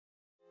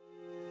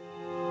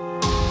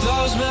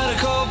Those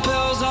medical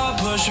pills are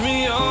push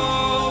me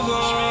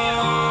over.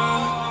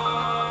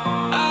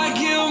 I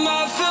kill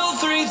my fill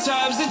 3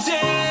 times a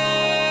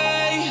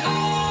day.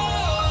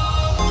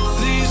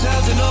 These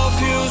ethanol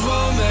fuels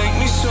won't make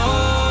me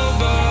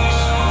sober.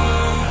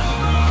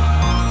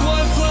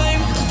 One flame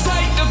to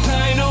take the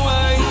pain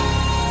away.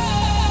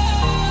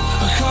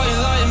 I caught you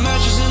lighting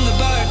matches in the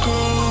back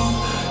room.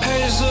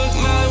 Haters look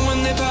mad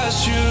when they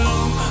pass you.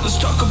 Let's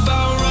talk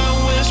about around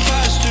when it's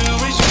past due.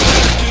 Reach your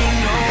past due,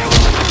 no.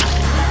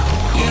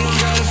 You don't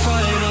gotta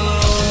fight alone.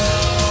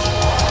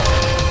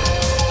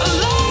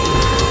 Alone.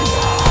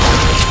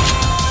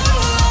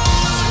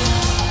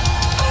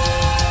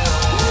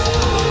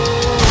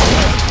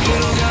 You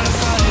don't gotta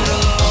fight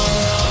alone.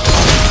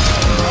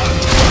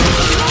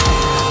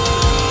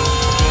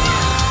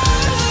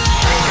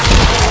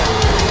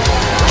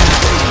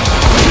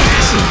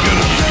 This is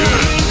gonna be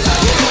good.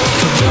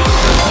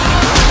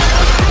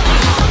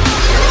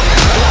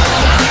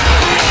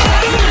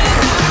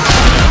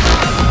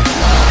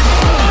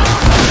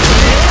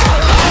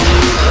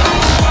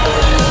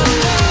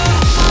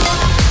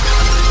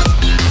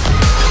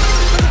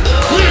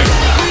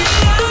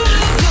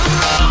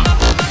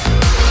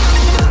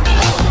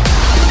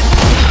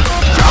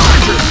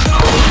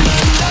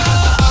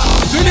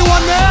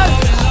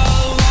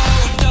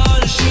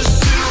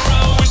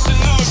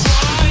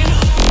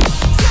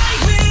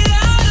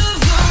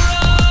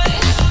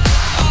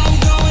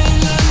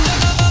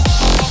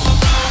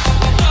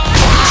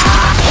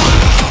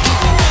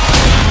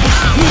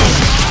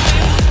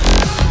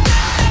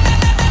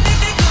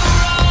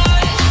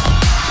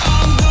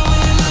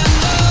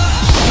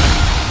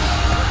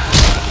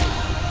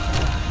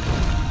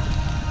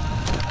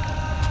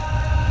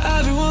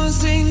 Everyone's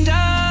seen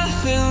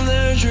death in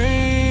their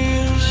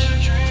dreams,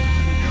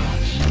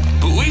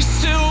 but we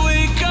still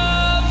wake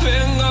up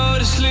and go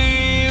to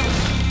sleep.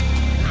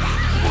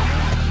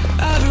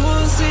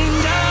 Everyone's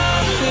seen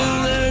death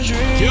in their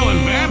dreams.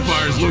 Killing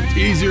vampires looked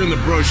easier in the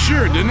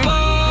brochure, didn't it?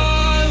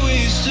 But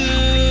we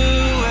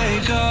still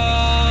wake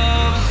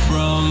up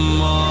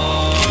from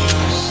our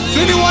sleep. Is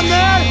anyone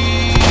there?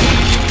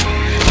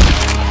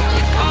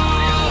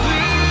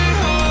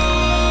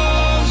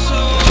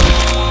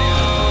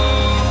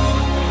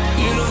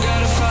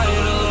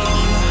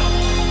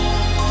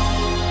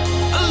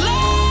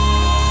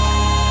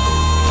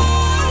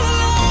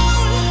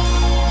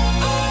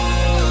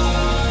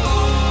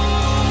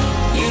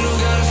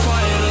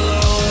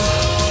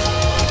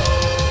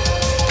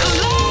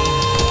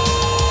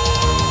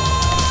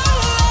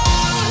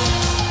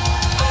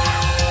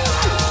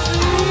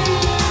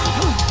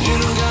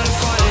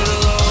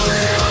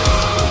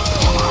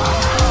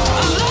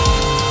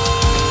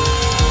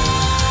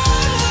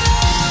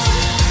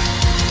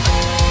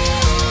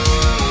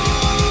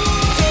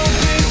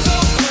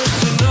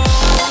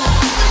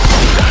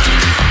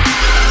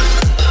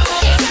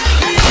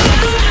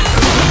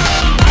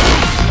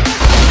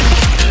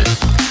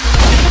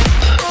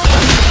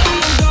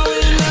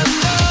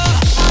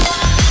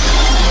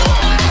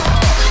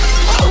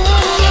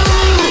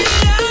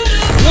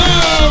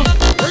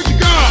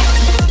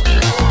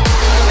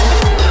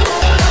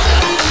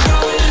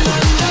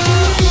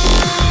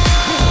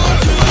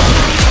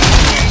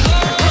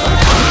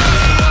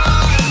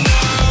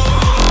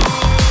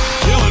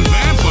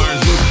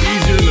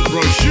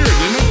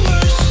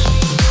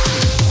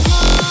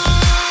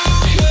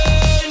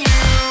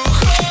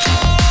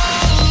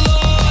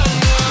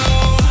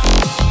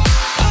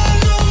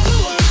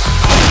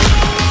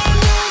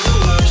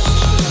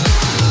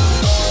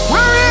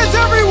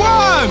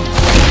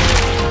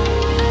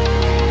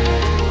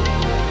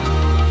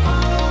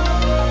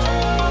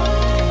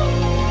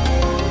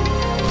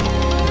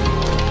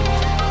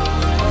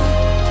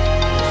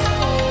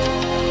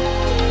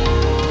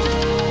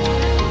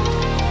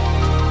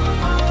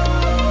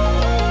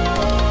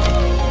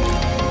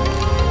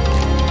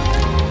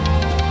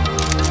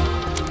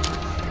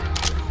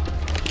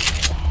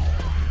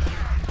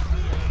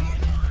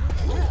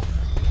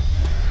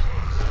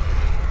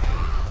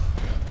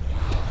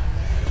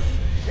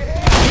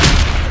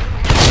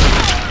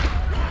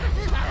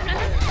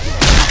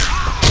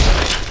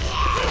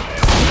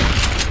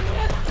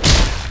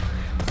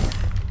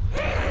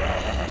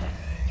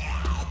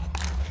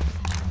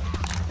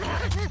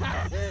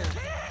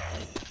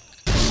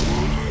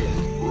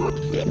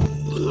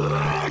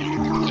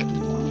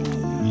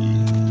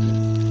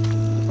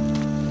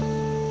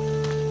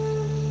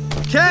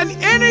 Can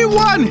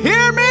anyone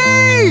hear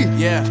me?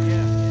 Yeah.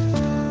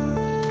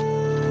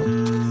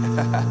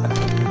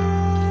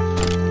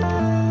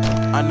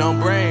 Unknown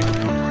brain.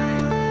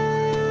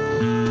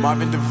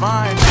 Marvin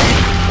Divine.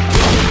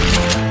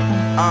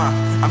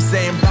 I'm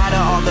saying bye to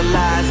all the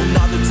lies and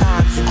all the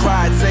times you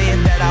cried,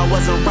 saying that I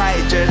wasn't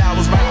right, yet I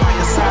was right by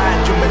your side.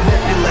 You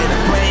manipulator,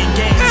 playing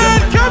games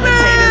with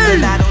commentators,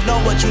 and I don't know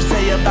what you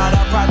say about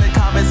our private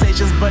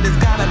conversations, but it's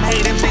got them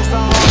hating things so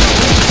hard.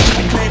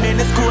 And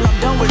claiming it's cool, I'm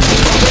done with you.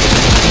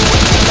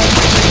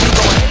 You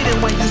gon' hate it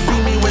when you see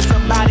me with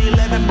somebody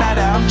living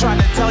better. I'm trying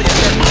to tell you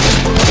that me is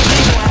cool, we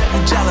gon' have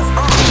you jealous.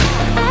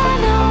 I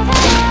know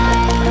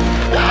that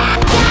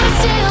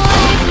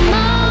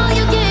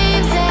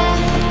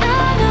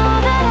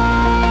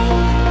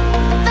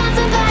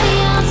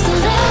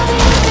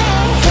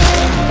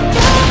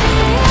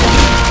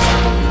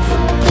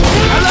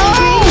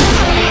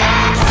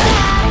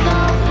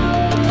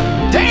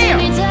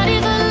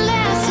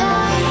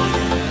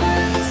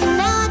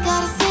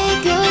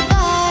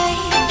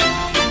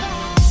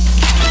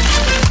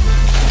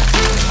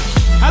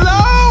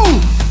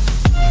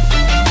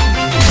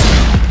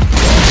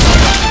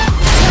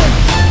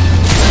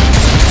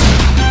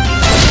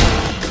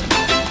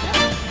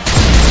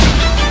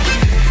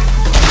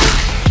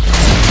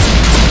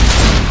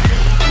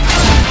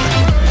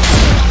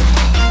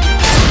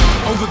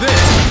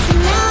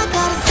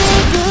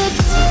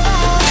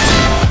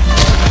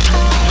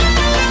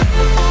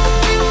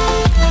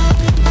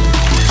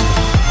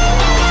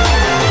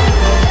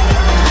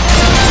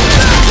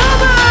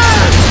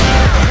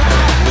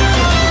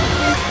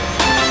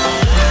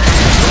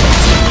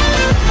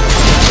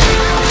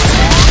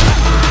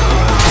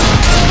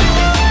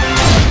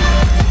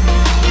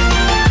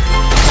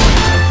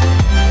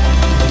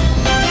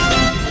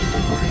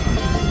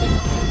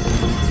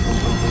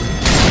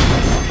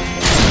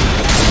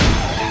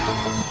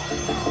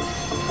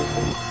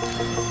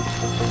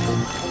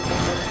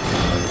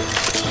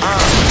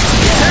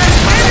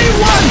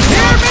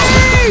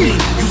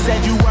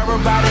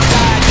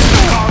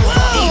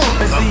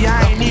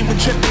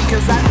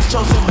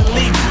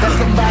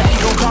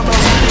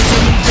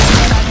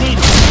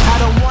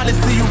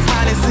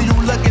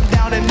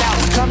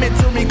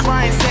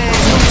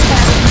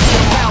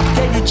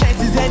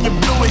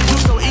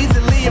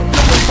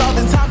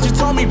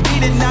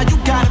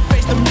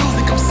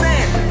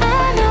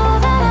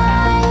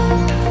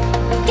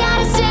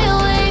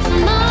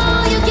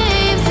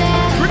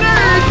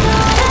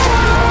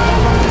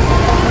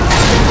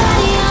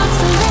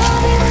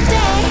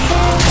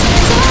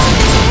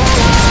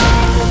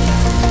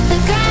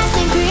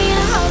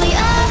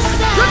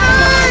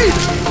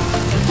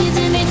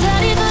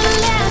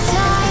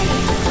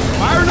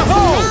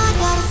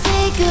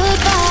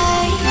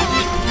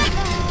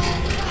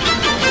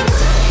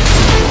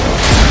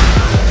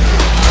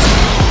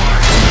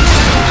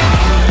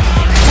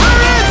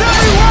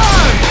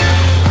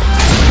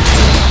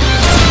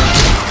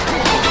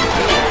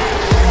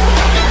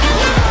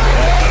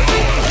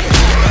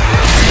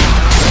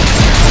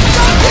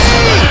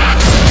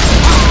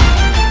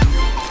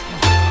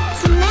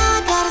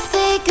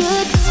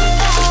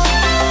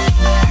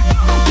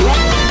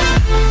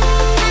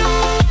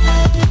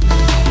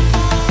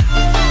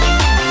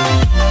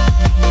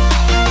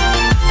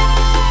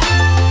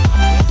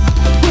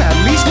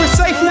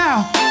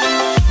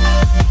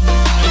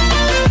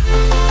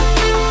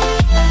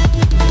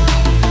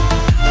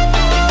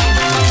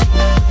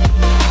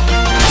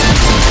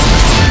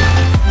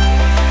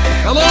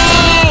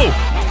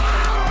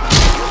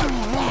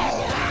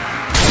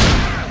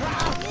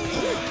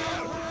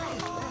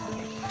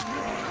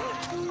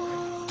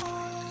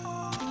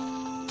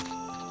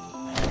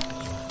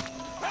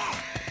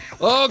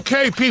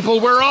Okay, people,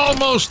 we're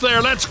almost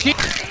there. Let's keep...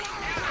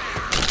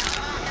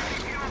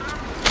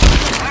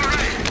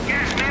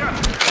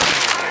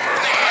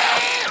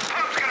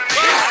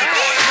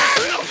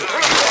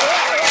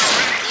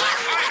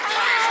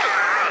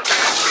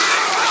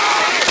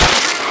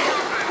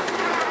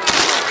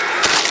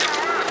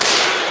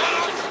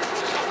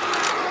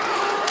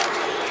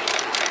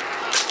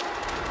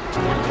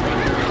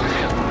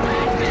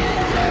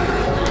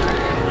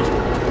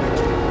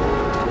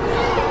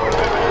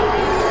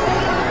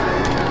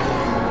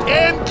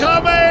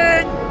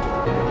 Incoming!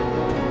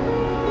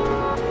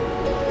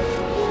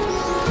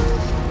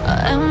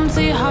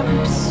 Empty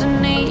hearts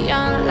and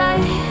neon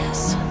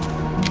lights,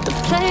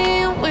 they're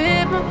playing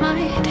with my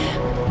mind.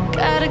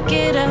 Gotta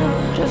get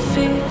out of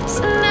here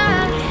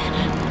tonight.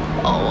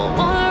 Oh, I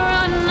wanna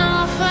run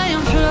off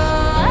and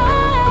fly.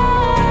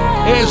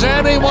 Is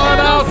anyone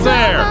out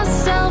there?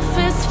 Myself,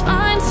 it's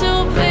fine to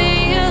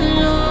be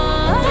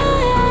alone,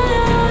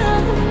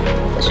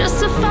 just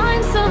to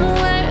find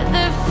somewhere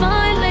that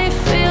finally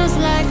feels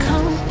like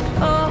home.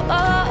 Oh,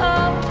 oh,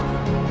 oh.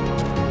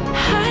 I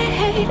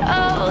hate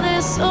all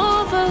this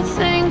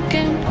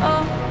overthinking.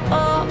 Oh,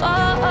 oh,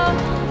 oh, oh.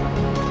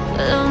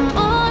 The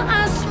more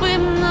I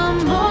swim, the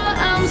more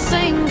I'm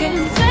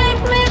sinking.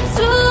 Take me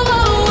to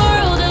a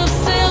world of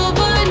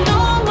silver.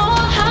 No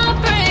more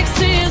heartbreaks,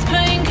 tears,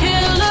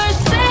 painkillers.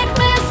 Take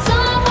me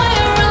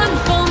somewhere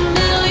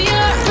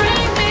unfamiliar.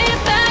 Bring me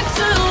back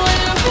to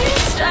where we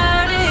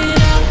started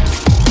out.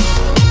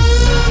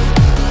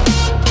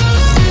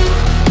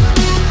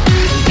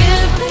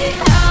 Get me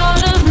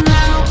out of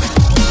now,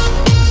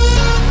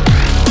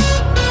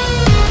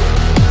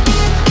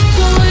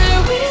 to where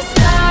we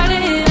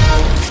started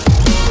out.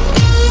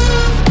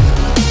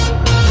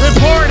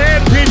 Report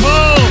in,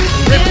 people!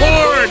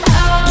 Report!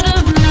 Out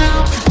of now,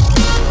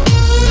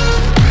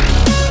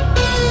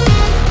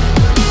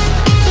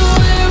 to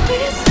where we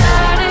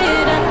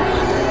started out.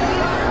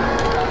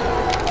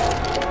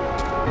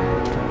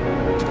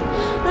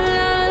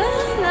 La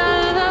la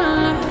la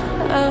la,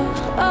 oh,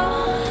 oh.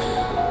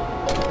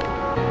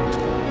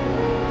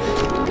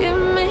 Get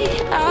me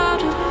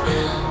out of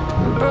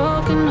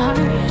broken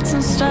hearts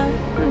and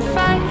starting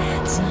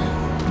fights,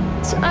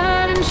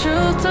 turning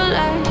truth to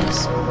lies.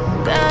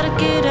 Gotta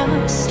get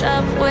up,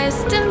 stop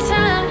wasting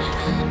time.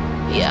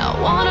 Yeah, I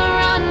wanna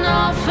run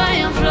off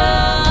and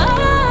fly.